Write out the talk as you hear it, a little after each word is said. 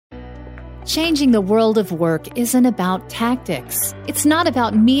Changing the world of work isn't about tactics. It's not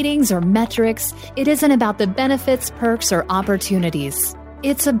about meetings or metrics. It isn't about the benefits, perks, or opportunities.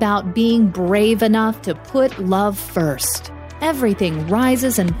 It's about being brave enough to put love first. Everything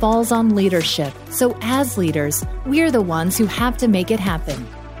rises and falls on leadership. So as leaders, we're the ones who have to make it happen.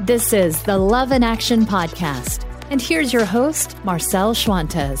 This is the Love in Action Podcast. And here's your host, Marcel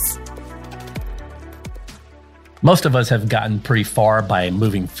Schwantes. Most of us have gotten pretty far by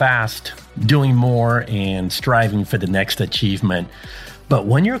moving fast, doing more, and striving for the next achievement. But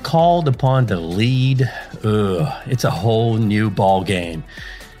when you're called upon to lead, it's a whole new ball game.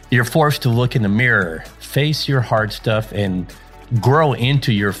 You're forced to look in the mirror, face your hard stuff, and grow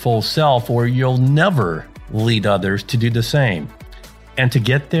into your full self, or you'll never lead others to do the same. And to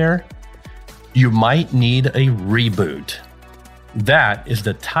get there, you might need a reboot. That is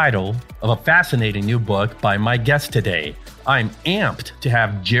the title of a fascinating new book by my guest today. I'm amped to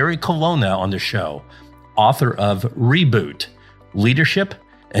have Jerry Colonna on the show, author of Reboot, Leadership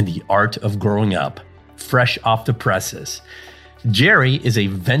and the Art of Growing Up, fresh off the presses. Jerry is a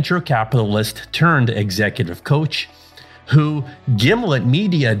venture capitalist turned executive coach who Gimlet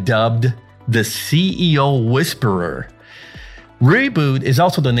Media dubbed the CEO Whisperer. Reboot is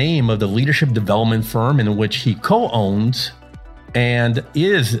also the name of the leadership development firm in which he co-owns and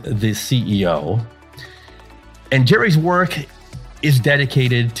is the CEO. And Jerry's work is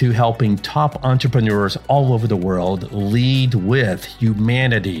dedicated to helping top entrepreneurs all over the world lead with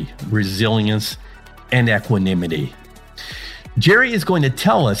humanity, resilience, and equanimity. Jerry is going to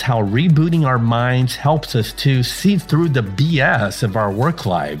tell us how rebooting our minds helps us to see through the BS of our work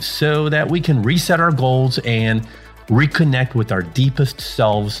lives so that we can reset our goals and reconnect with our deepest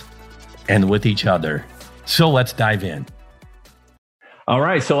selves and with each other. So let's dive in. All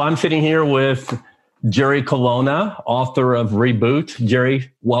right, so I'm sitting here with Jerry Colonna, author of Reboot.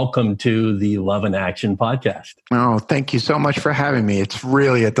 Jerry, welcome to the Love in Action podcast. Oh, thank you so much for having me. It's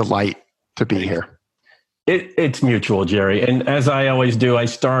really a delight to be here. It's mutual, Jerry. And as I always do, I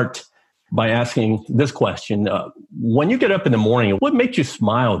start by asking this question. When you get up in the morning, what makes you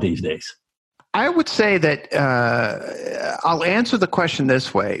smile these days? I would say that I'll answer the question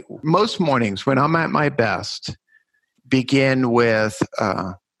this way. Most mornings when I'm at my best, begin with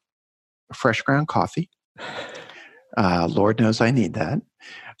fresh ground coffee. Lord knows I need that.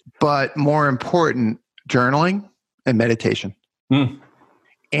 But more important, journaling and meditation.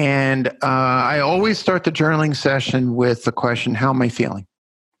 And I always start the journaling session with the question, how am I feeling?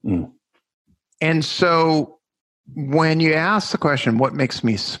 And so when you ask the question, what makes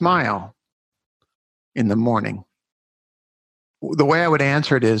me smile in the morning? The way I would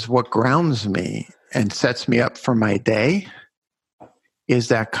answer it is what grounds me and sets me up for my day is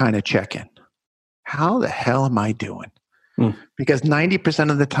that kind of check-in. How the hell am I doing? Because 90%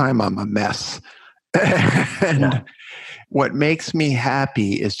 of the time I'm a mess. And what makes me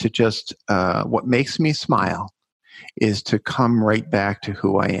happy is to just, what makes me smile is to come right back to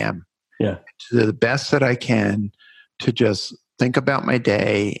who I am. To the best that I can, to just think about my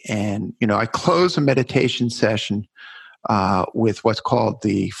day. And, I close a meditation session with what's called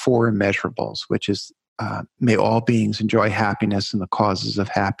the 4 immeasurables, which is may all beings enjoy happiness and the causes of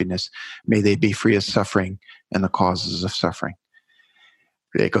happiness. May they be free of suffering and the causes of suffering.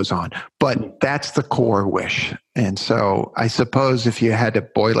 It goes on. But that's the core wish. And so I suppose if you had to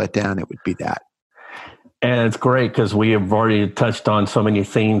boil it down, it would be that. And it's great because we have already touched on so many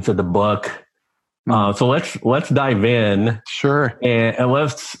themes of the book. So let's dive in. Sure. And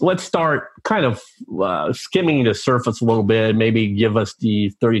let's start kind of skimming the surface a little bit. Maybe give us the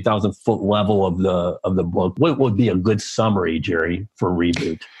 30,000 foot level of the book. What would be a good summary, Jerry, for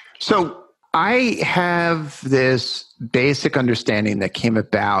Reboot? So I have this basic understanding that came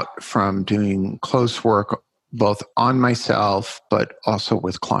about from doing close work both on myself but also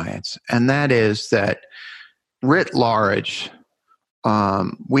with clients, and that is that writ large.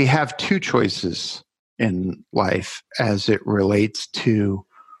 We have 2 choices in life as it relates to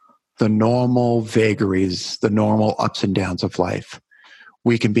the normal vagaries, the normal ups and downs of life.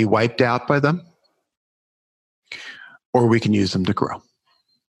 We can be wiped out by them, or we can use them to grow.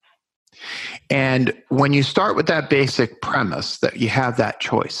 And when you start with that basic premise that you have that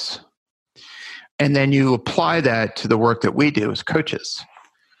choice, and then you apply that to the work that we do as coaches,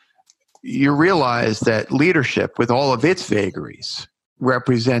 you realize that leadership, with all of its vagaries,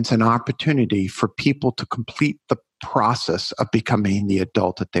 represents an opportunity for people to complete the process of becoming the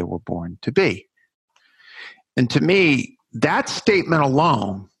adult that they were born to be. And to me, that statement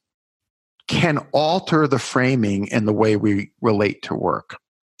alone can alter the framing and the way we relate to work.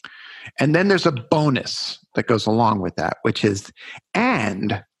 And then there's a bonus that goes along with that, which is,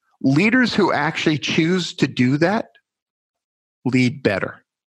 and Leaders who actually choose to do that lead better.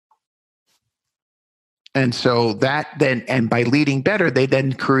 And so and by leading better, they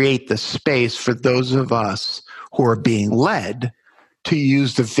then create the space for those of us who are being led to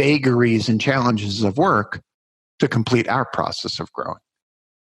use the vagaries and challenges of work to complete our process of growing.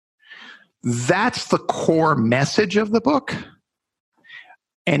 That's the core message of the book.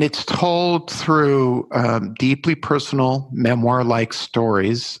 And it's told through deeply personal memoir-like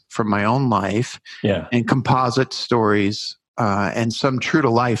stories from my own life, and composite stories and some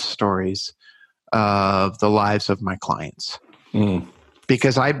true-to-life stories of the lives of my clients.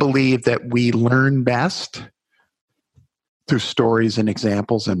 Because I believe that we learn best through stories and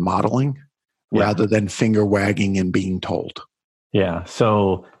examples and modeling rather than finger-wagging and being told. Yeah.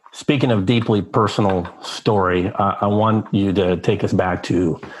 So speaking of deeply personal story, I want you to take us back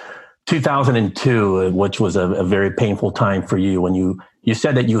to 2002, which was a very painful time for you when you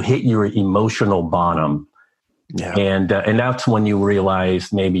said that you hit your emotional bottom. Yeah. And that's when you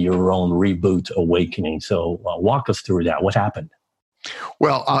realized maybe your own reboot awakening. So walk us through that. What happened?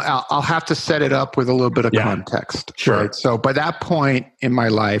 Well, I'll have to set it up with a little bit of context. Sure. Right? So by that point in my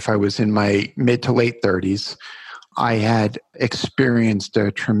life, I was in my mid to late 30s. I had experienced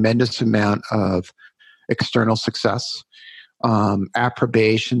a tremendous amount of external success,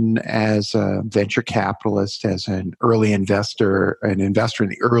 approbation as a venture capitalist, as an early investor, an investor in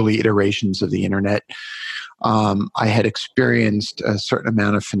the early iterations of the internet. I had experienced a certain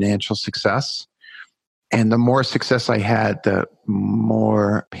amount of financial success. And the more success I had, the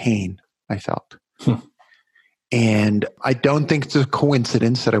more pain I felt. And I don't think it's a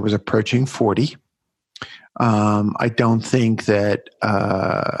coincidence that I was approaching 40. I don't think that.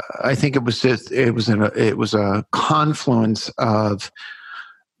 I think it was a confluence of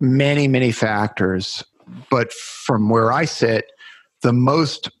many factors. But from where I sit, the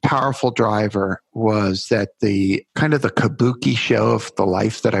most powerful driver was that the kind of the kabuki show of the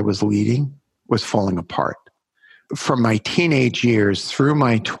life that I was leading was falling apart. From my teenage years through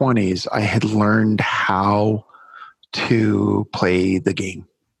my 20s, I had learned how to play the game.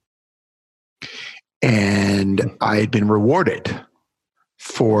 And I had been rewarded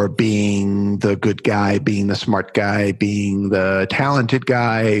for being the good guy, being the smart guy, being the talented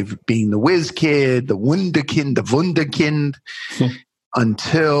guy, being the whiz kid, the wunderkind, the wunderkind,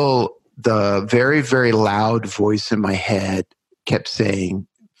 until the very, very loud voice in my head kept saying,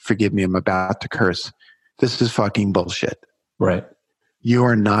 forgive me, I'm about to curse, this is fucking bullshit. Right. You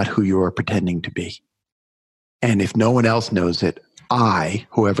are not who you are pretending to be. And if no one else knows it, I,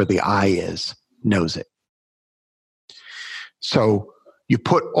 whoever the I is, knows it. So you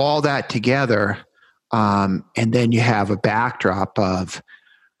put all that together, and then you have a backdrop of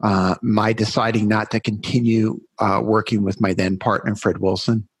my deciding not to continue working with my then partner, Fred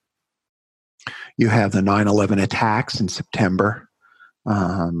Wilson. You have the 9/11 attacks in September.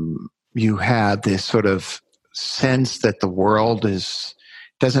 You have this sort of sense that the world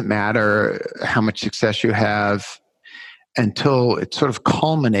doesn't matter how much success you have, until it sort of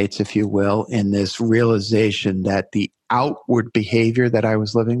culminates, if you will, in this realization that the outward behavior that I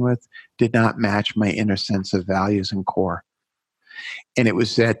was living with did not match my inner sense of values and core. And it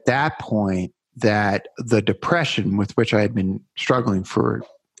was at that point that the depression with which I had been struggling for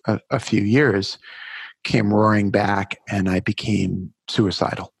a few years came roaring back, and I became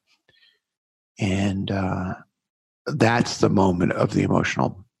suicidal. And that's the moment of the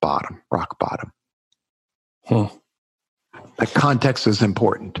emotional bottom, rock bottom. The context is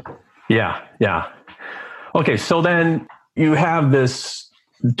important. Yeah. Okay, so then you have this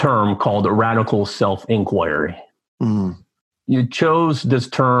term called radical self-inquiry. You chose this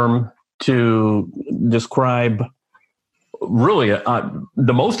term to describe really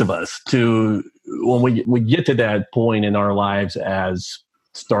the most of us to when we get to that point in our lives as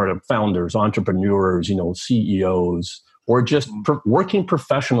startup founders, entrepreneurs, CEOs, or just working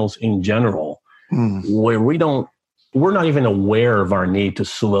professionals in general, where we're not even aware of our need to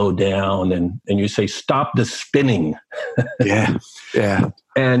slow down and you say, stop the spinning. Yeah.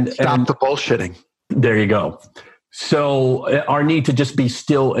 And stop the bullshitting. There you go. So our need to just be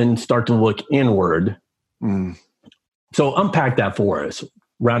still and start to look inward. So unpack that for us,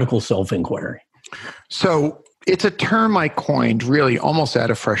 radical self-inquiry. So it's a term I coined really almost out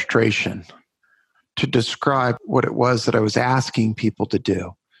of frustration to describe what it was that I was asking people to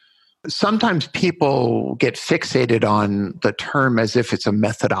do. Sometimes people get fixated on the term as if it's a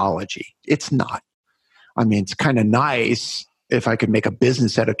methodology. It's not. I mean, it's kind of nice if I could make a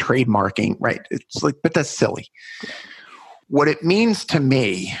business out of trademarking, right? It's like, but that's silly. What it means to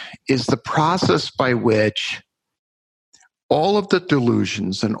me is the process by which all of the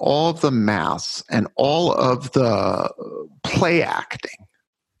delusions and all of the masks and all of the play acting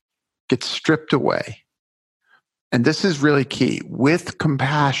gets stripped away. And this is really key, with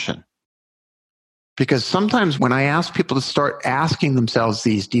compassion. Because sometimes when I ask people to start asking themselves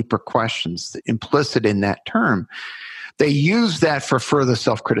these deeper questions, implicit in that term, they use that for further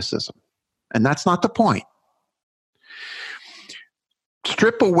self-criticism. And that's not the point.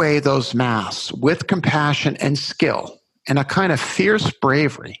 Strip away those masks with compassion and skill and a kind of fierce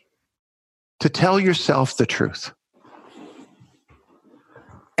bravery to tell yourself the truth.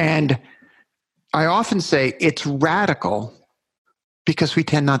 And I often say it's radical because we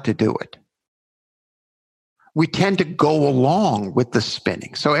tend not to do it. We tend to go along with the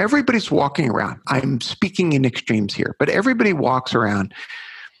spinning. So everybody's walking around. I'm speaking in extremes here, but everybody walks around.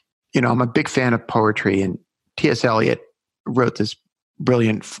 I'm a big fan of poetry, and T.S. Eliot wrote this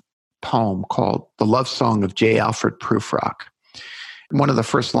brilliant poem called The Love Song of J. Alfred Prufrock. One of the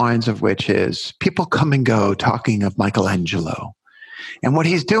first lines of which is, people come and go talking of Michelangelo. And what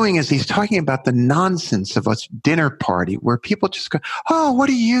he's doing is he's talking about the nonsense of a dinner party where people just go, oh, what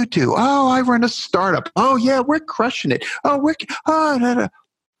do you do? Oh, I run a startup. Oh, yeah, we're crushing it. Oh,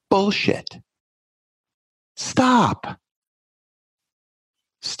 bullshit. Stop.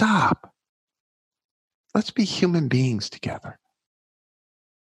 Let's be human beings together.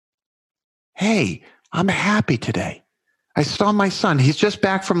 Hey, I'm happy today. I saw my son. He's just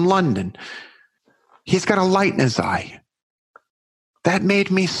back from London. He's got a light in his eye. That made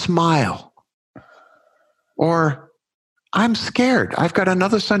me smile. Or, I'm scared. I've got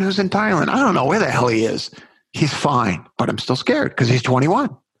another son who's in Thailand. I don't know where the hell he is. He's fine, but I'm still scared because he's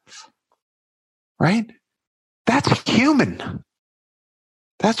 21. Right? That's human.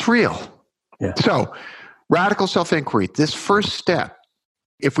 That's real. Yeah. So, radical self-inquiry, this first step,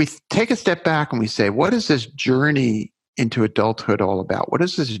 if we take a step back and we say, what is this journey into adulthood all about? What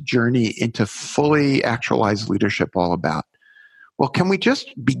is this journey into fully actualized leadership all about? Well, can we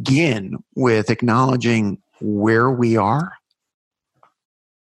just begin with acknowledging where we are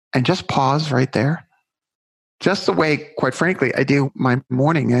and just pause right there? Just the way, quite frankly, I do my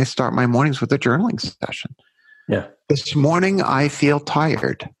morning. I start my mornings with a journaling session. Yeah. This morning, I feel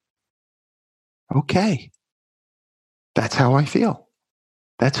tired. Okay. That's how I feel.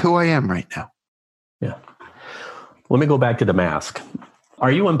 That's who I am right now. Yeah. Let me go back to the mask.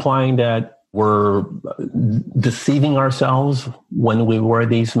 Are you implying that we're deceiving ourselves when we wear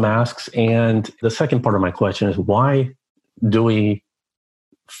these masks? And the second part of my question is, why do we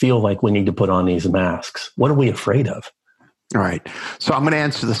feel like we need to put on these masks? What are we afraid of? All right. So I'm going to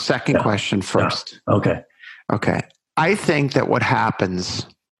answer the second question first. Yeah. Okay. I think that what happens,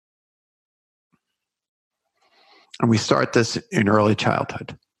 and we start this in early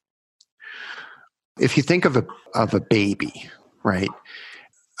childhood. If you think of a baby, right?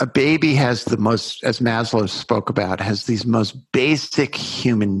 A baby has the most, as Maslow spoke about, has these most basic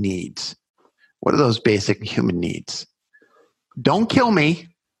human needs. What are those basic human needs? Don't kill me.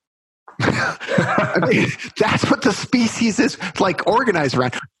 I mean, that's what the species is like organized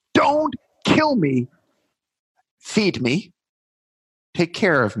around. Don't kill me. Feed me. Take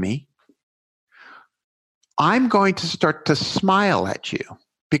care of me. I'm going to start to smile at you,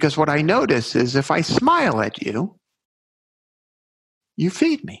 because what I notice is if I smile at you, you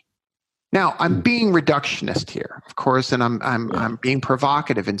feed me. Now, I'm being reductionist here, of course, and I'm being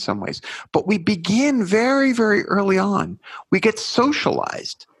provocative in some ways. But we begin very, very early on. We get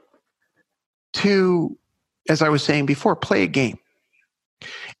socialized to, as I was saying before, play a game.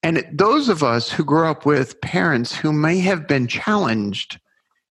 And those of us who grew up with parents who may have been challenged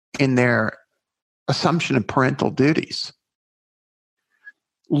in their assumption of parental duties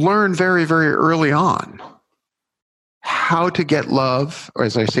learn very, very early on how to get love, or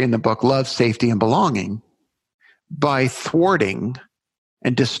as I say in the book, love, safety, and belonging, by thwarting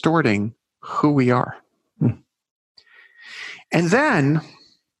and distorting who we are. And then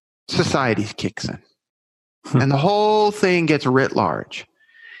society kicks in. And the whole thing gets writ large.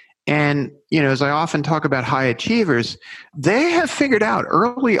 And, as I often talk about high achievers, they have figured out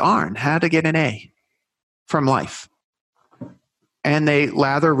early on how to get an A from life. And they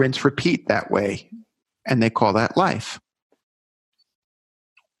lather, rinse, repeat that way. And they call that life.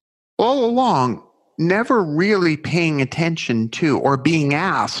 All along, never really paying attention to or being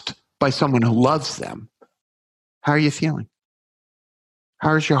asked by someone who loves them, how are you feeling?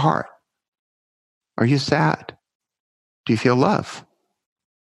 How's your heart? Are you sad? Do you feel love?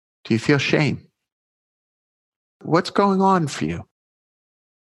 Do you feel shame? What's going on for you?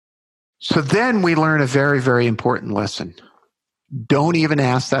 So then we learn a very, very important lesson. Don't even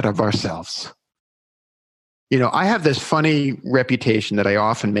ask that of ourselves. I have this funny reputation that I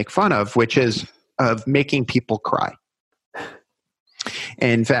often make fun of, which is of making people cry.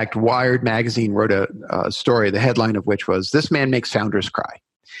 In fact, Wired magazine wrote a story, the headline of which was, "This man makes founders cry."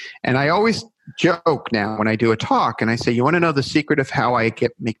 And I always joke now when I do a talk, and I say, you want to know the secret of how I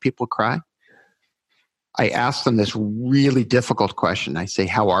make people cry? I ask them this really difficult question. I say,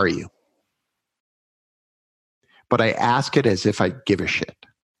 how are you? But I ask it as if I give a shit.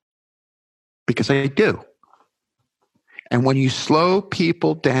 Because I do. And when you slow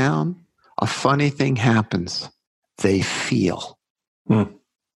people down, a funny thing happens. They feel.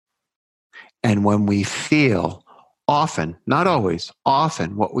 And when we feel, often, not always,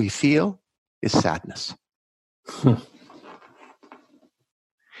 often what we feel is sadness.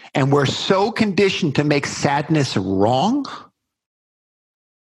 And we're so conditioned to make sadness wrong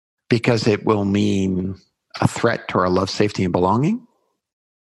because it will mean a threat to our love, safety, and belonging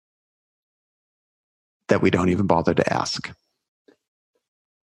that we don't even bother to ask.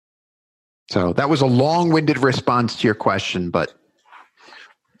 So that was a long-winded response to your question, but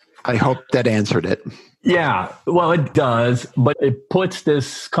I hope that answered it. Yeah, well, it does, but it puts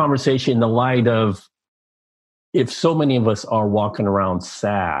this conversation in the light of if so many of us are walking around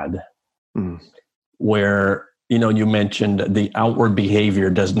sad, where, you mentioned the outward behavior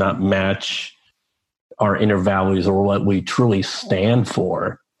does not match our inner values or what we truly stand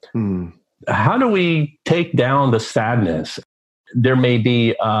for. How do we take down the sadness? There may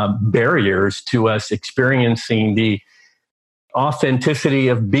be barriers to us experiencing the authenticity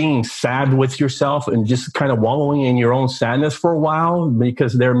of being sad with yourself and just kind of wallowing in your own sadness for a while,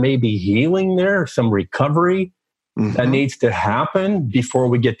 because there may be healing there, some recovery that needs to happen before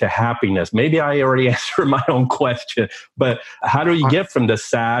we get to happiness. Maybe I already answered my own question, but how do you get from the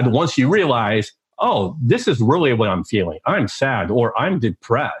sad once you realize, oh, this is really what I'm feeling? I'm sad or I'm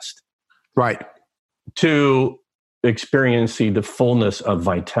depressed. Right. To experiencing the fullness of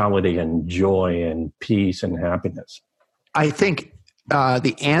vitality and joy and peace and happiness. I think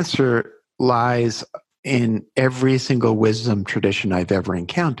the answer lies in every single wisdom tradition I've ever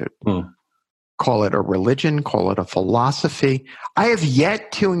encountered. Call it a religion, call it a philosophy. I have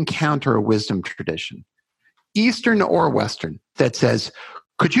yet to encounter a wisdom tradition, Eastern or Western, that says,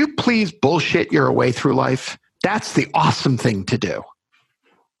 could you please bullshit your way through life? That's the awesome thing to do,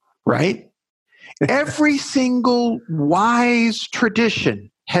 right? Every single wise tradition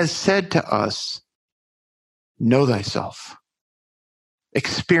has said to us, know thyself,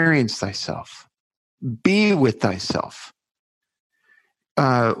 experience thyself, be with thyself.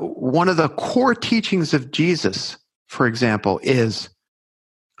 One of the core teachings of Jesus, for example, is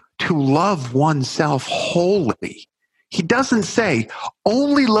to love oneself wholly. He doesn't say,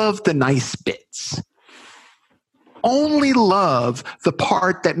 only love the nice bits. Only love the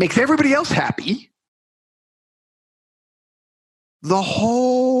part that makes everybody else happy. The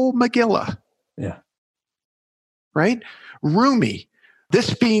whole Megillah. Yeah. Right? Rumi,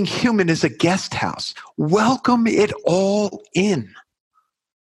 this being human is a guest house. Welcome it all in.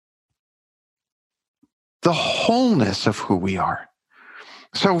 The wholeness of who we are.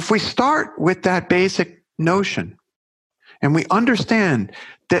 So if we start with that basic notion, and we understand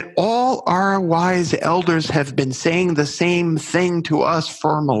that all our wise elders have been saying the same thing to us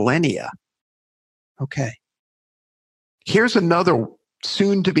for millennia. Okay. Here's another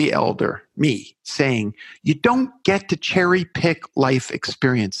soon-to-be elder, me, saying, you don't get to cherry pick life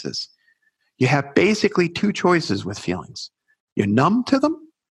experiences. You have basically two choices with feelings. You numb to them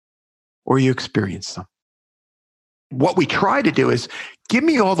or you experience them. What we try to do is, give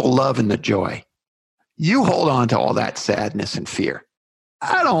me all the love and the joy. You hold on to all that sadness and fear.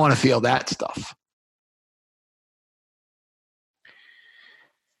 I don't want to feel that stuff.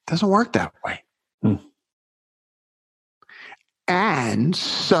 It doesn't work that way. And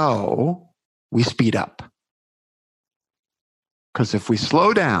so we speed up. Because if we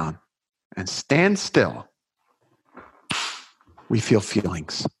slow down and stand still, we feel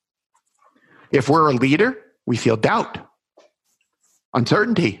feelings. If we're a leader, we feel doubt,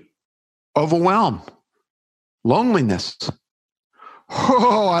 uncertainty, overwhelm, loneliness.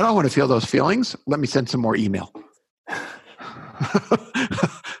 Oh, I don't want to feel those feelings. Let me send some more email.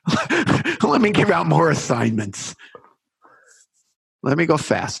 Let me give out more assignments. Let me go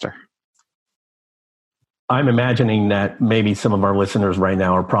faster. I'm imagining that maybe some of our listeners right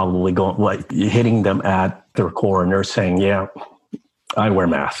now are probably going, hitting them at their core, and they're saying, yeah, I wear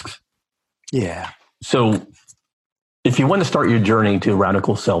masks. Yeah. So if you want to start your journey to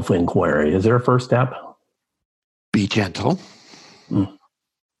radical self-inquiry, is there a first step? Be gentle.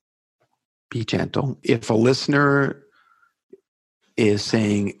 Be gentle. If a listener is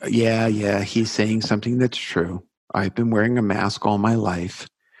saying, yeah, he's saying something that's true. I've been wearing a mask all my life.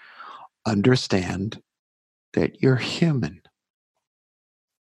 Understand that you're human.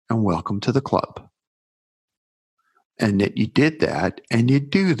 And welcome to the club. And that you did that and you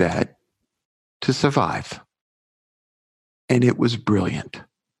do that to survive. And it was brilliant.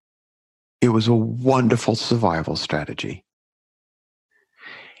 It was a wonderful survival strategy.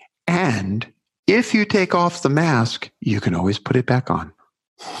 And if you take off the mask, you can always put it back on.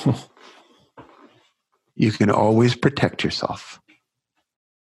 You can always protect yourself.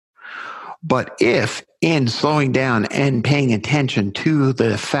 But if in slowing down and paying attention to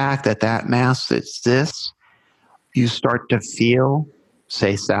the fact that that mask exists, you start to feel,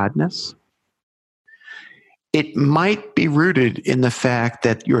 say, sadness, it might be rooted in the fact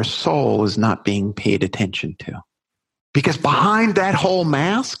that your soul is not being paid attention to. Because behind that whole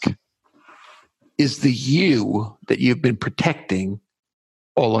mask is the you that you've been protecting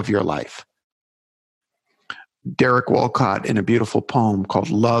all of your life. Derek Walcott, in a beautiful poem called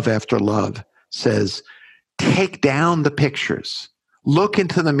Love After Love, says, take down the pictures, look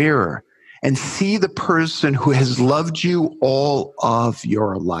into the mirror, and see the person who has loved you all of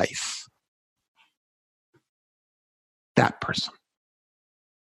your life. That person.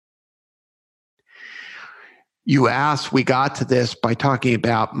 You asked, we got to this by talking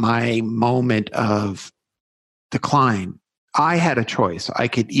about my moment of decline. I had a choice. I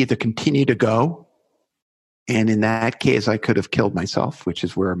could either continue to go, and in that case, I could have killed myself, which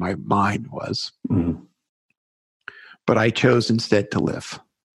is where my mind was. Mm-hmm. But I chose instead to live.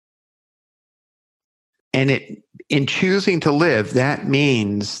 And in choosing to live, that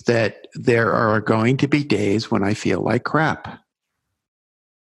means that there are going to be days when I feel like crap.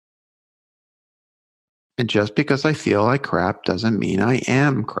 And just because I feel like crap doesn't mean I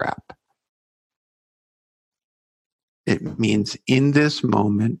am crap. It means in this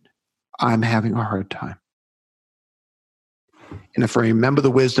moment, I'm having a hard time. And if I remember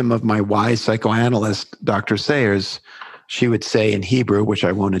the wisdom of my wise psychoanalyst, Dr. Sayers, she would say in Hebrew, which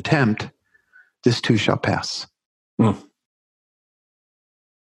I won't attempt, this too shall pass.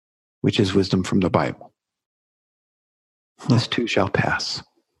 Which is wisdom from the Bible. This too shall pass.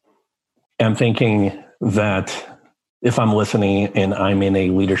 I'm thinking that if I'm listening and I'm in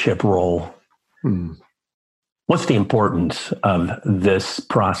a leadership role, what's the importance of this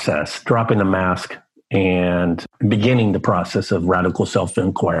process, dropping the mask and beginning the process of radical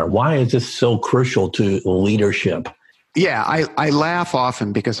self-inquiry? Why is this so crucial to leadership? Yeah, I laugh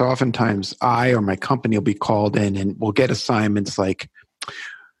often because oftentimes I or my company will be called in and we'll get assignments like,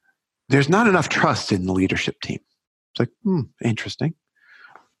 there's not enough trust in the leadership team. It's like, interesting.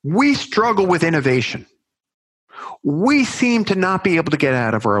 We struggle with innovation. We seem to not be able to get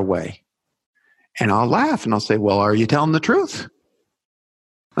out of our way. And I'll laugh and I'll say, well, are you telling the truth?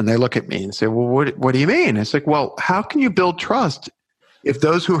 And they look at me and say, well, what do you mean? It's like, well, how can you build trust if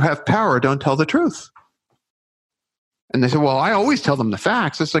those who have power don't tell the truth? And they say, well, I always tell them the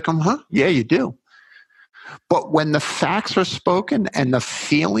facts. It's like, yeah, you do. But when the facts are spoken and the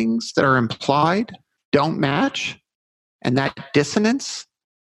feelings that are implied don't match, and that dissonance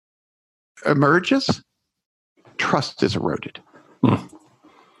emerges, trust is eroded.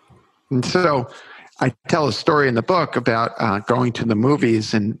 And so I tell a story in the book about going to the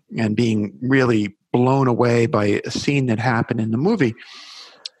movies and being really blown away by a scene that happened in the movie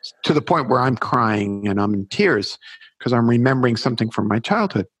to the point where I'm crying and I'm in tears because I'm remembering something from my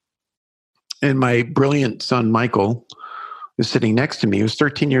childhood. And my brilliant son, Michael, was sitting next to me. He was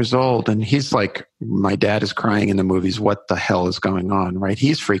 13 years old, and he's like, my dad is crying in the movies. What the hell is going on, right?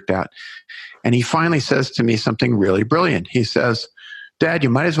 He's freaked out. And he finally says to me something really brilliant. He says, Dad,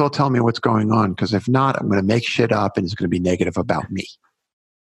 you might as well tell me what's going on, because if not, I'm going to make shit up and it's going to be negative about me.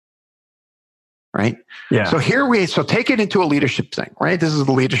 Right? Yeah. So take it into a leadership thing, right? This is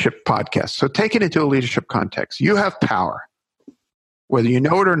the leadership podcast. So take it into a leadership context. You have power. Whether you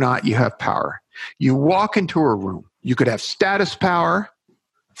know it or not, you have power. You walk into a room. You could have status power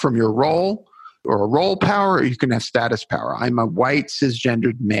from your role, or a role power, or you can have status power. I'm a white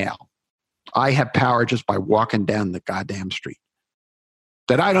cisgendered male. I have power just by walking down the goddamn street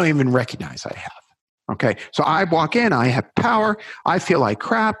that I don't even recognize I have. Okay, so I walk in, I have power, I feel like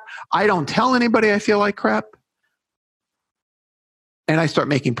crap, I don't tell anybody I feel like crap, and I start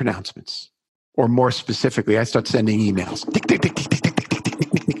making pronouncements. Or more specifically, I start sending emails. Tick, tick, tick, tick, tick, tick, tick, tick,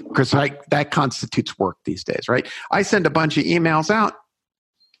 tick, tick, tick, because that constitutes work these days, right? I send a bunch of emails out,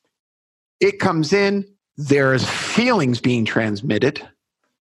 it comes in, there's feelings being transmitted.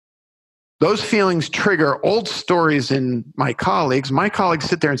 Those feelings trigger old stories in my colleagues. My colleagues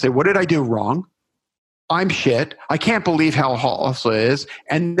sit there and say, what did I do wrong? I'm shit. I can't believe how awful it is.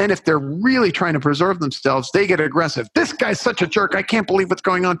 And then if they're really trying to preserve themselves, they get aggressive. This guy's such a jerk. I can't believe what's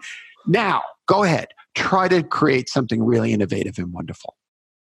going on. Now, go ahead. Try to create something really innovative and wonderful.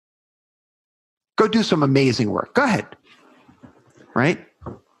 Go do some amazing work. Go ahead. Right?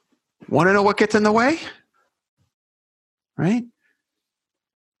 Want to know what gets in the way? Right?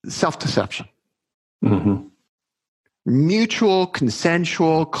 Self-deception. Mm-hmm. Mutual,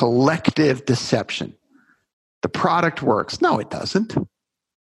 consensual, collective deception. The product works. No, it doesn't.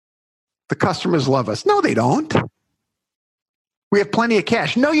 The customers love us. No, they don't. We have plenty of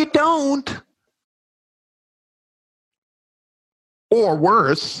cash. No, you don't. Or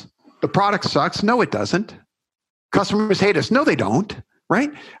worse, the product sucks. No, it doesn't. Customers hate us. No, they don't.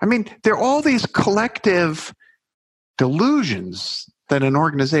 Right? I mean, there are all these collective delusions that an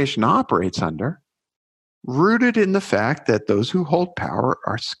organization operates under, rooted in the fact that those who hold power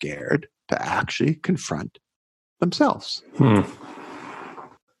are scared to actually confront themselves.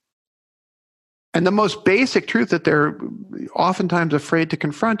 And the most basic truth that they're oftentimes afraid to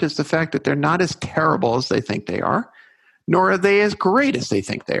confront is the fact that they're not as terrible as they think they are, nor are they as great as they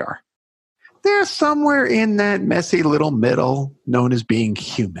think they are. They're somewhere in that messy little middle known as being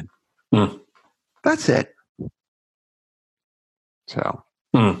human. That's it. So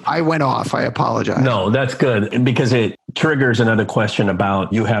I went off. I apologize. No, that's good, because it triggers another question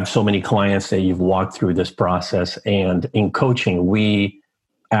about, you have so many clients that you've walked through this process, and in coaching, we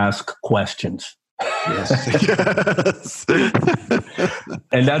ask questions. Yes.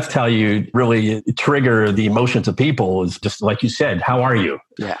 And that's how you really trigger the emotions of people, is just like you said, how are you?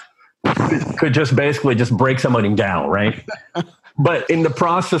 Yeah. Could just basically just break somebody down, right? But in the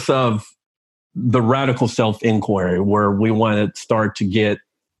process of the radical self-inquiry, where we want to start to get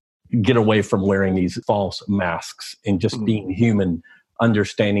away from wearing these false masks and just being human,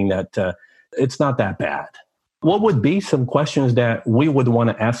 understanding that it's not that bad. What would be some questions that we would want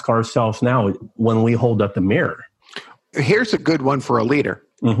to ask ourselves now when we hold up the mirror? Here's a good one for a leader.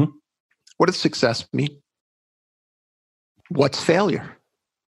 Mm-hmm. What does success mean? What's failure?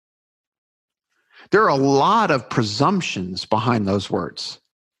 There are a lot of presumptions behind those words.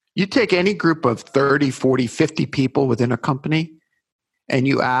 You take any group of 30, 40, 50 people within a company, and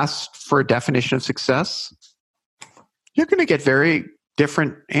you ask for a definition of success, you're going to get very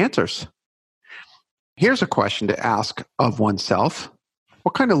different answers. Here's a question to ask of oneself.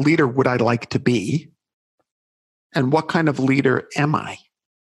 What kind of leader would I like to be? And what kind of leader am I?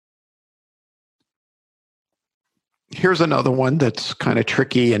 Here's another one that's kind of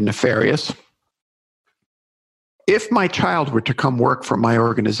tricky and nefarious. If my child were to come work for my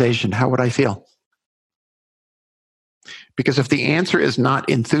organization, how would I feel? Because if the answer is not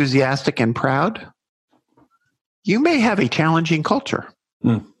enthusiastic and proud, you may have a challenging culture.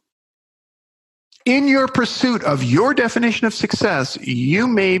 In your pursuit of your definition of success, you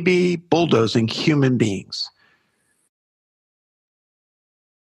may be bulldozing human beings.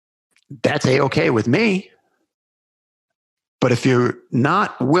 That's A-okay with me. But if you're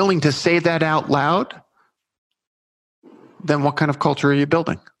not willing to say that out loud, then what kind of culture are you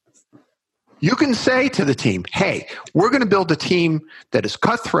building? You can say to the team, hey, we're going to build a team that is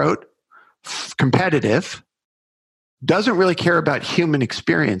cutthroat, competitive, doesn't really care about human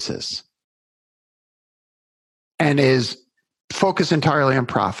experiences, and is focused entirely on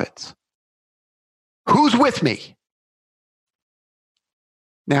profits. Who's with me?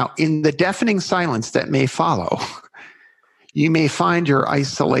 Now, in the deafening silence that may follow, you may find your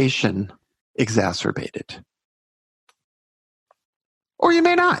isolation exacerbated. Or you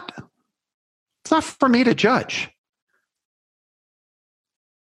may not. It's not for me to judge.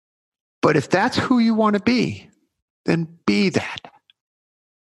 But if that's who you want to be, then be that.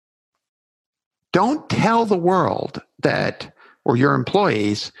 Don't tell the world that, or your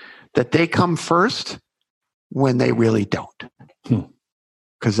employees, that they come first when they really don't.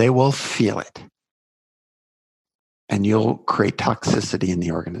 Because they will feel it. And you'll create toxicity in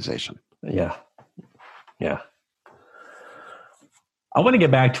the organization. Yeah. I want to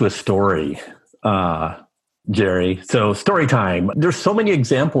get back to a story, Jerry. So story time. There's so many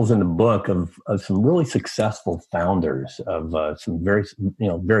examples in the book of some really successful founders of some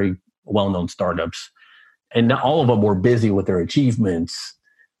very well-known startups. And not all of them were busy with their achievements,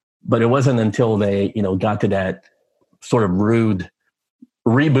 but it wasn't until they, got to that sort of rude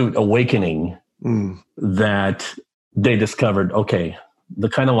reboot awakening that they discovered, okay, the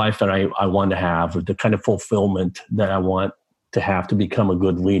kind of life that I want to have, or the kind of fulfillment that I want to have to become a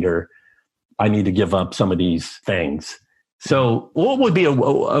good leader, I need to give up some of these things. So what would be a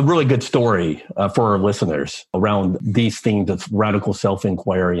really good story for our listeners around these themes of radical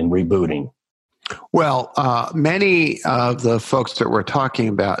self-inquiry and rebooting? Well, many of the folks that we're talking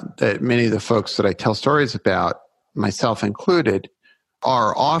about, many of the folks that I tell stories about, myself included,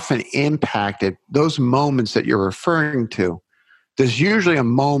 are often impacted. Those moments that you're referring to, there's usually a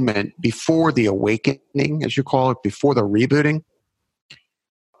moment before the awakening, as you call it, before the rebooting,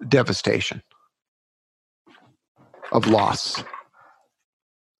 devastation, of loss,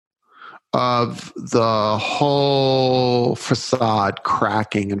 of the whole facade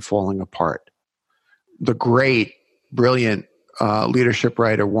cracking and falling apart. The great, brilliant leadership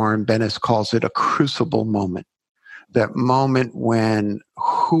writer Warren Bennis calls it a crucible moment. That moment when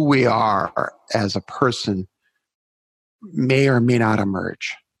who we are as a person may or may not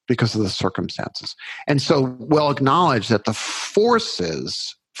emerge because of the circumstances. And so we'll acknowledge that the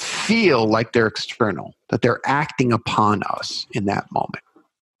forces feel like they're external, that they're acting upon us in that moment.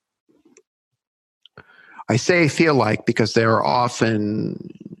 I say feel like because they are often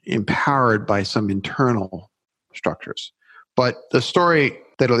empowered by some internal structures. But the story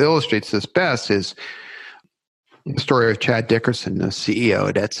that illustrates this best is the story of Chad Dickerson, the CEO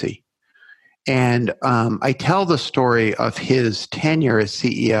at Etsy. And I tell the story of his tenure as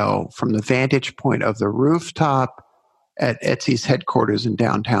CEO from the vantage point of the rooftop at Etsy's headquarters in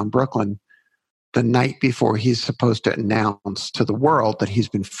downtown Brooklyn the night before he's supposed to announce to the world that he's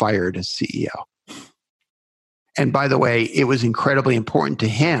been fired as CEO. And by the way, it was incredibly important to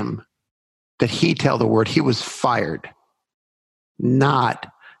him that he tell the world he was fired, not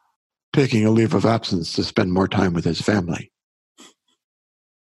taking a leave of absence to spend more time with his family.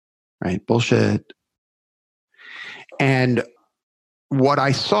 Right? Bullshit. And what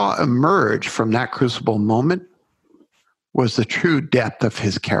I saw emerge from that crucible moment was the true depth of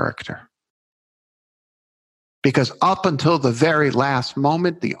his character. Because up until the very last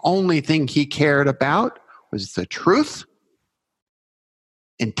moment, the only thing he cared about was the truth,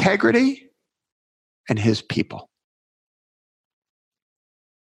 integrity, and his people.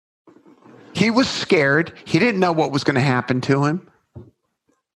 He was scared. He didn't know what was going to happen to him.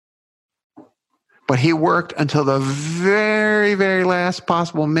 But he worked until the very, very last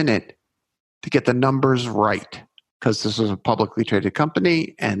possible minute to get the numbers right. Because this was a publicly traded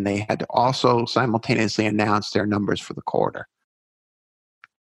company, and they had to also simultaneously announce their numbers for the quarter.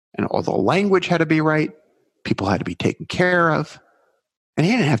 And all the language had to be right. People had to be taken care of. And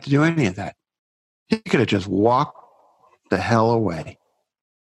he didn't have to do any of that. He could have just walked the hell away.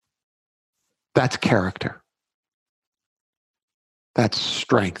 That's character. That's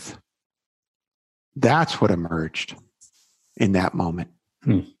strength. That's what emerged in that moment.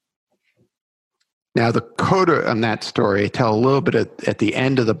 Now, the coda on that story, I tell a little bit at the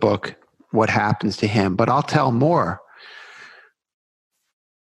end of the book what happens to him, but I'll tell more.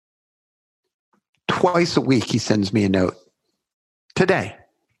 Twice a week, he sends me a note. Today,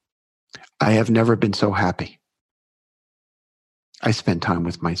 I have never been so happy. I spend time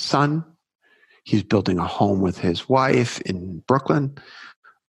with my son. He's building a home with his wife in Brooklyn.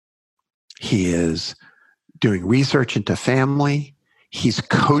 He is doing research into family. He's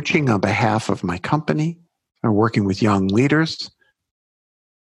coaching on behalf of my company and working with young leaders.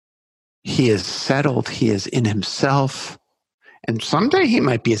 He is settled. He is in himself. And someday he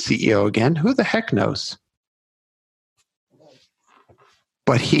might be a CEO again. Who the heck knows?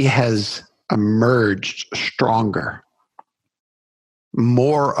 But he has emerged stronger,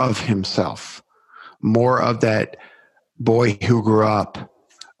 more of himself, more of that boy who grew up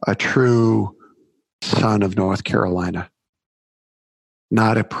a true son of North Carolina,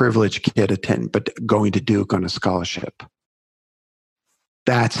 not a privileged kid but going to Duke on a scholarship.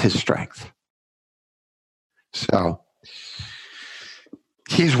 That's his strength. So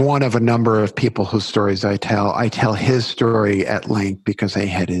he's one of a number of people whose stories I tell. I tell his story at length because I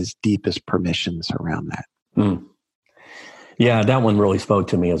had his deepest permissions around that. Yeah, that one really spoke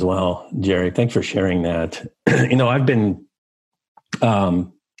to me as well, Jerry. Thanks for sharing that. I've been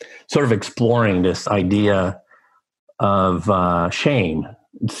sort of exploring this idea of shame.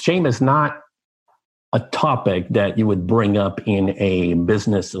 Shame is not a topic that you would bring up in a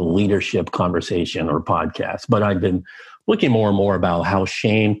business leadership conversation or podcast, but I've been looking more and more about how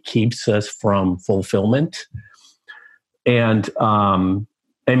shame keeps us from fulfillment and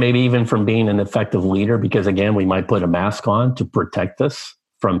maybe even from being an effective leader, because again, we might put a mask on to protect us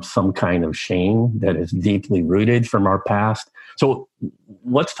from some kind of shame that is deeply rooted from our past. So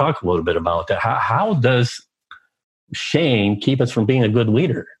let's talk a little bit about that. How does shame keep us from being a good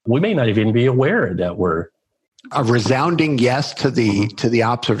leader? We may not even be aware that we're a resounding yes to the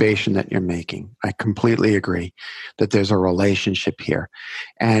observation that you're making. I completely agree that there's a relationship here.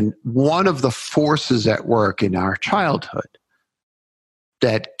 And one of the forces at work in our childhood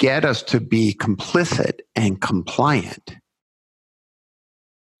that get us to be complicit and compliant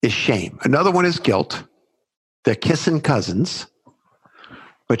is shame. Another one is guilt. They're kissing cousins.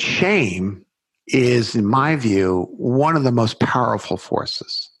 But shame is, in my view, one of the most powerful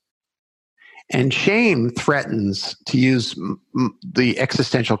forces. And shame threatens, to use the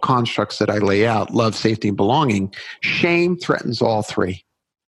existential constructs that I lay out, love, safety, and belonging, shame threatens all three.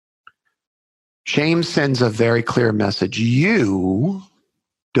 Shame sends a very clear message. You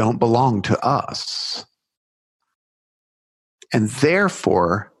don't belong to us. And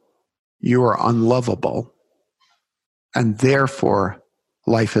therefore, you are unlovable. And therefore,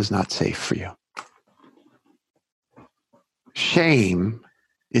 life is not safe for you. Shame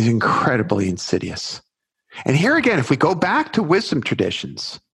is incredibly insidious. And here again, if we go back to wisdom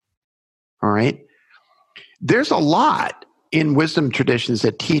traditions, all right, there's a lot in wisdom traditions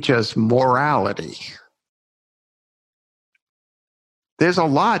that teach us morality. There's a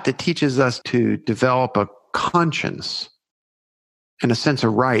lot that teaches us to develop a conscience and a sense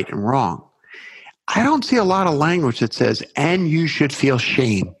of right and wrong. I don't see a lot of language that says, and you should feel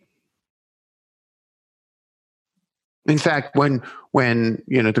shame. In fact, when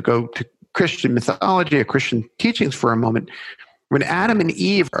to go to Christian mythology or Christian teachings for a moment, when Adam and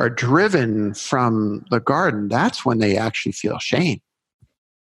Eve are driven from the garden, that's when they actually feel shame,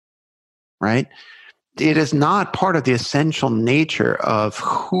 right? It is not part of the essential nature of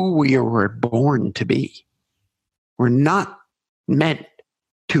who we were born to be. We're not meant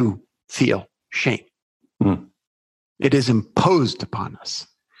to feel shame. It is imposed upon us.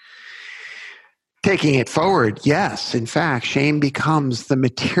 Taking it forward, yes, in fact, shame becomes the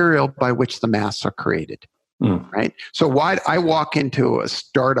material by which the masks are created, right? So why I walk into a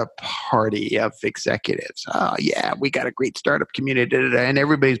startup party of executives, oh yeah, we got a great startup community, and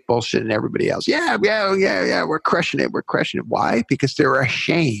everybody's bullshitting everybody else. Yeah, we're crushing it. Why? Because they're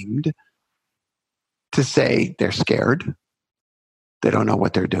ashamed to say they're scared. They don't know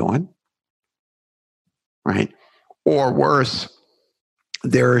what they're doing, right? Or worse,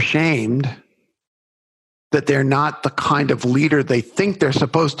 they're ashamed that they're not the kind of leader they think they're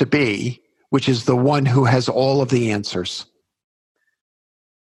supposed to be, which is the one who has all of the answers,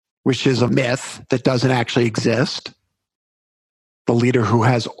 which is a myth that doesn't actually exist. The leader who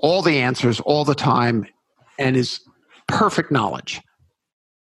has all the answers all the time and is perfect knowledge.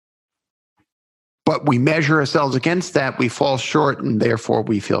 But we measure ourselves against that, we fall short, and therefore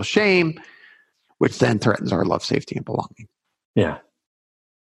we feel shame, which then threatens our love, safety, and belonging. Yeah.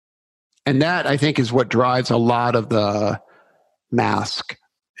 And that, I think, is what drives a lot of the mask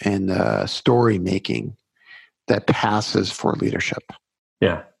and the story making that passes for leadership.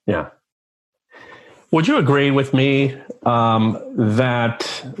 Yeah, yeah. Would you agree with me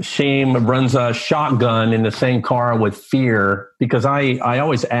that shame runs a shotgun in the same car with fear? Because I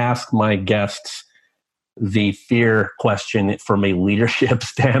always ask my guests the fear question from a leadership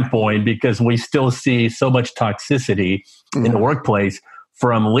standpoint, because we still see so much toxicity in the workplace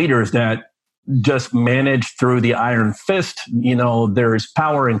from leaders that just manage through the iron fist. There's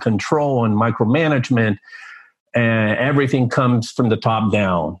power and control and micromanagement, and everything comes from the top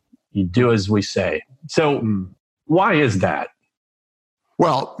down. You do as we say. So why is that?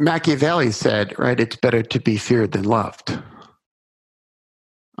 Well, Machiavelli said, right, it's better to be feared than loved.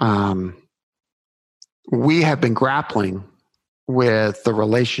 We have been grappling with the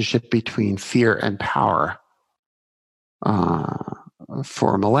relationship between fear and power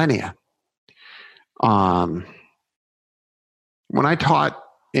for millennia. When I taught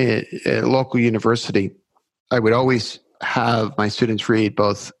at a local university, I would always have my students read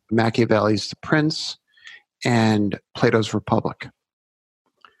both Machiavelli's The Prince and Plato's Republic.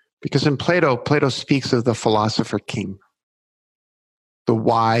 Because in Plato speaks of the philosopher king, the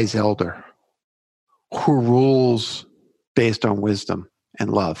wise elder, who rules based on wisdom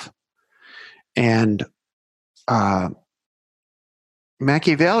and love. And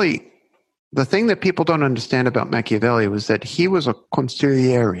Machiavelli, the thing that people don't understand about Machiavelli was that he was a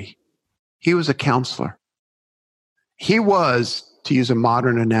consigliere. He was a counselor. He was, to use a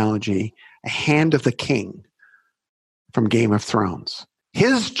modern analogy, a hand of the king from Game of Thrones.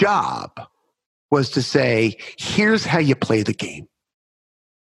 His job was to say, here's how you play the game.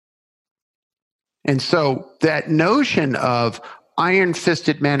 And so that notion of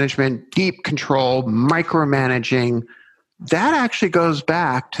iron-fisted management, deep control, micromanaging, that actually goes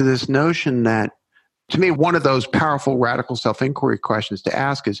back to this notion that, to me, one of those powerful radical self-inquiry questions to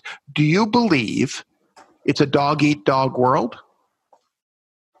ask is, do you believe it's a dog-eat-dog world?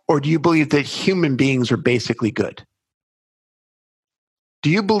 Or do you believe that human beings are basically good? Do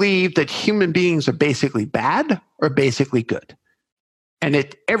you believe that human beings are basically bad or basically good?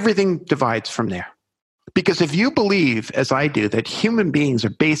 And everything divides from there. Because if you believe, as I do, that human beings are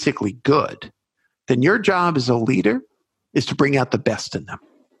basically good, then your job as a leader is to bring out the best in them.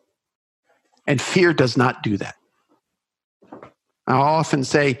 And fear does not do that. I often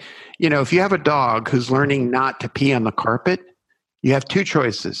say, if you have a dog who's learning not to pee on the carpet, you have two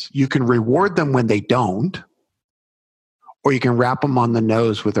choices. You can reward them when they don't, or you can rap them on the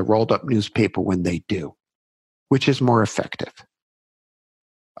nose with a rolled up newspaper when they do. Which is more effective?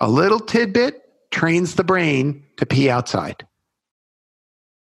 A little tidbit trains the brain to pee outside.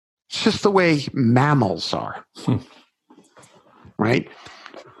 It's just the way mammals are. Right?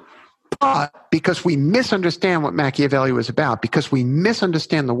 But because we misunderstand what Machiavelli was about, because we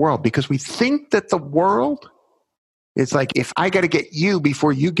misunderstand the world, because we think that the world is like, if I got to get you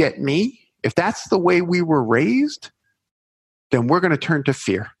before you get me, if that's the way we were raised, then we're going to turn to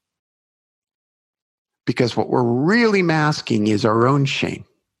fear. Because what we're really masking is our own shame.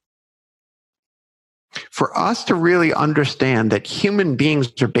 For us to really understand that human beings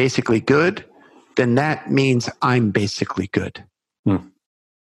are basically good, then that means I'm basically good.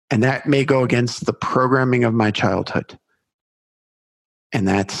 And that may go against the programming of my childhood. And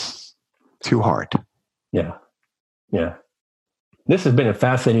that's too hard. Yeah. This has been a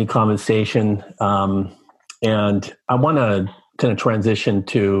fascinating conversation. And I want to kind of transition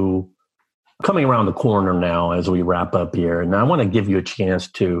to coming around the corner now as we wrap up here. And I want to give you a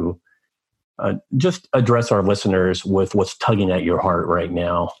chance to just address our listeners with what's tugging at your heart right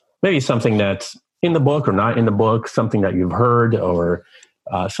now. Maybe something that's in the book or not in the book, something that you've heard, or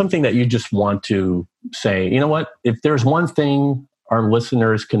something that you just want to say, you know what, if there's one thing our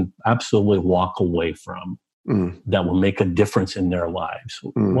listeners can absolutely walk away from that will make a difference in their lives,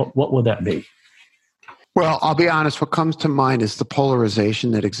 what would that be? Well, I'll be honest. What comes to mind is the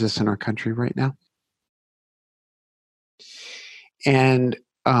polarization that exists in our country right now. And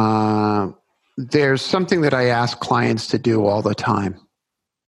there's something that I ask clients to do all the time,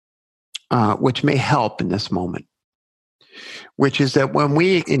 which may help in this moment, which is that when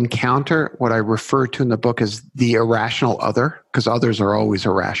we encounter what I refer to in the book as the irrational other, because others are always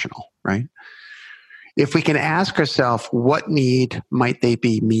irrational, right? If we can ask ourselves, what need might they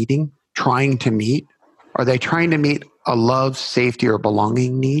be meeting, trying to meet? Are they trying to meet a love, safety, or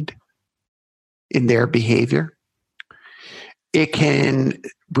belonging need in their behavior? It can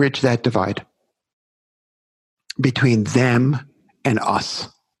bridge that divide between them and us.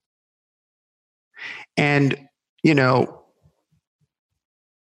 And,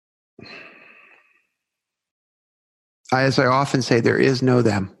 as I often say, there is no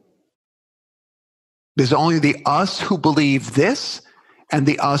them. There's only the us who believe this and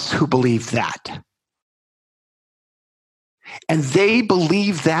the us who believe that. And they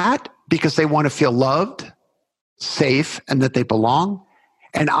believe that because they want to feel loved, safe, and that they belong.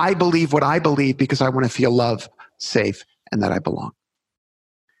 And I believe what I believe because I want to feel loved, safe, and that I belong.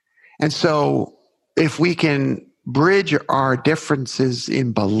 And so if we can bridge our differences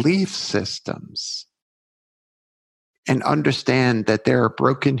in belief systems and understand that they're a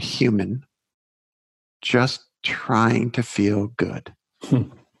broken human just trying to feel good,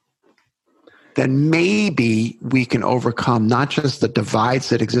 then maybe we can overcome not just the divides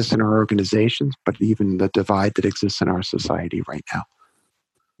that exist in our organizations, but even the divide that exists in our society right now.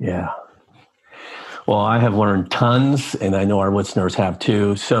 Yeah. Well, I have learned tons, and I know our listeners have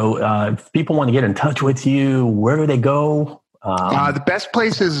too. So if people want to get in touch with you, where do they go? The best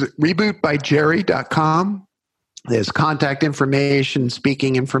place is rebootbyjerry.com. There's contact information,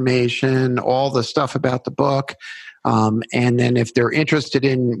 speaking information, all the stuff about the book. And then if they're interested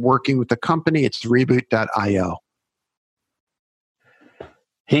in working with the company, it's reboot.io.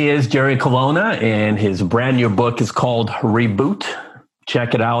 He is Jerry Colonna, and his brand new book is called Reboot.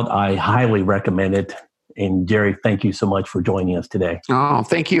 Check it out. I highly recommend it. And Jerry, thank you so much for joining us today. Oh,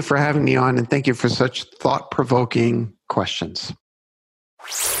 thank you for having me on, and thank you for such thought-provoking questions.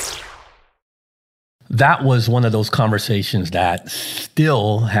 That was one of those conversations that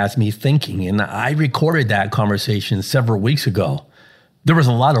still has me thinking. And I recorded that conversation several weeks ago. There was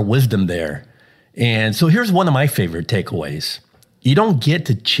a lot of wisdom there. And so here's one of my favorite takeaways. You don't get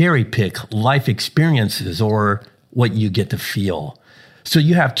to cherry pick life experiences or what you get to feel. So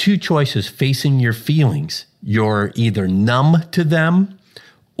you have two choices facing your feelings. You're either numb to them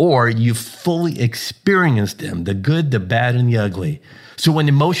or you fully experience them, the good, the bad, and the ugly. So when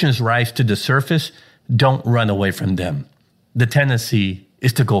emotions rise to the surface, don't run away from them. The tendency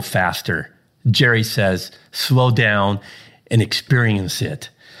is to go faster. Jerry says, slow down and experience it.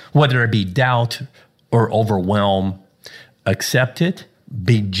 Whether it be doubt or overwhelm, accept it,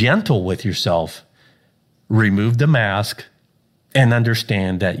 be gentle with yourself, remove the mask, and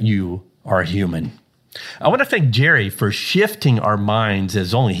understand that you are human. I want to thank Jerry for shifting our minds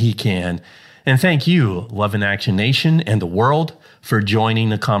as only he can. And thank you, Love in Action Nation and the world, for joining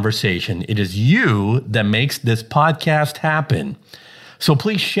the conversation. It is you that makes this podcast happen. So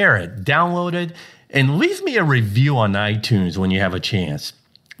please share it, download it, and leave me a review on iTunes when you have a chance.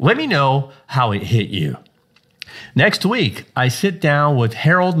 Let me know how it hit you. Next week, I sit down with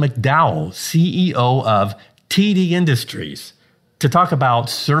Harold McDowell, CEO of TD Industries, to talk about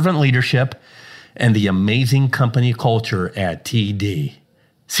servant leadership and the amazing company culture at TD.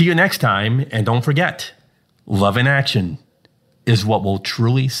 See you next time, and don't forget, love in action is what will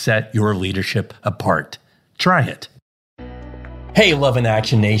truly set your leadership apart. Try it. Hey, Love in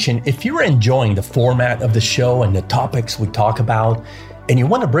Action Nation, if you're enjoying the format of the show and the topics we talk about, and you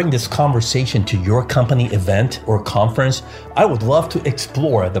want to bring this conversation to your company event or conference, I would love to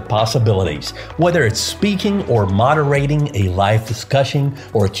explore the possibilities. Whether it's speaking or moderating a live discussion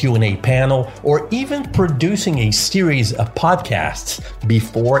or a Q&A panel, or even producing a series of podcasts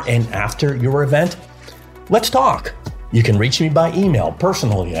before and after your event, let's talk. You can reach me by email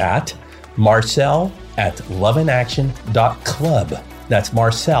personally at marcel@loveinaction.club. That's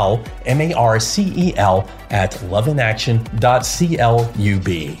Marcel, Marcel,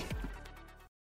 @loveinaction.club.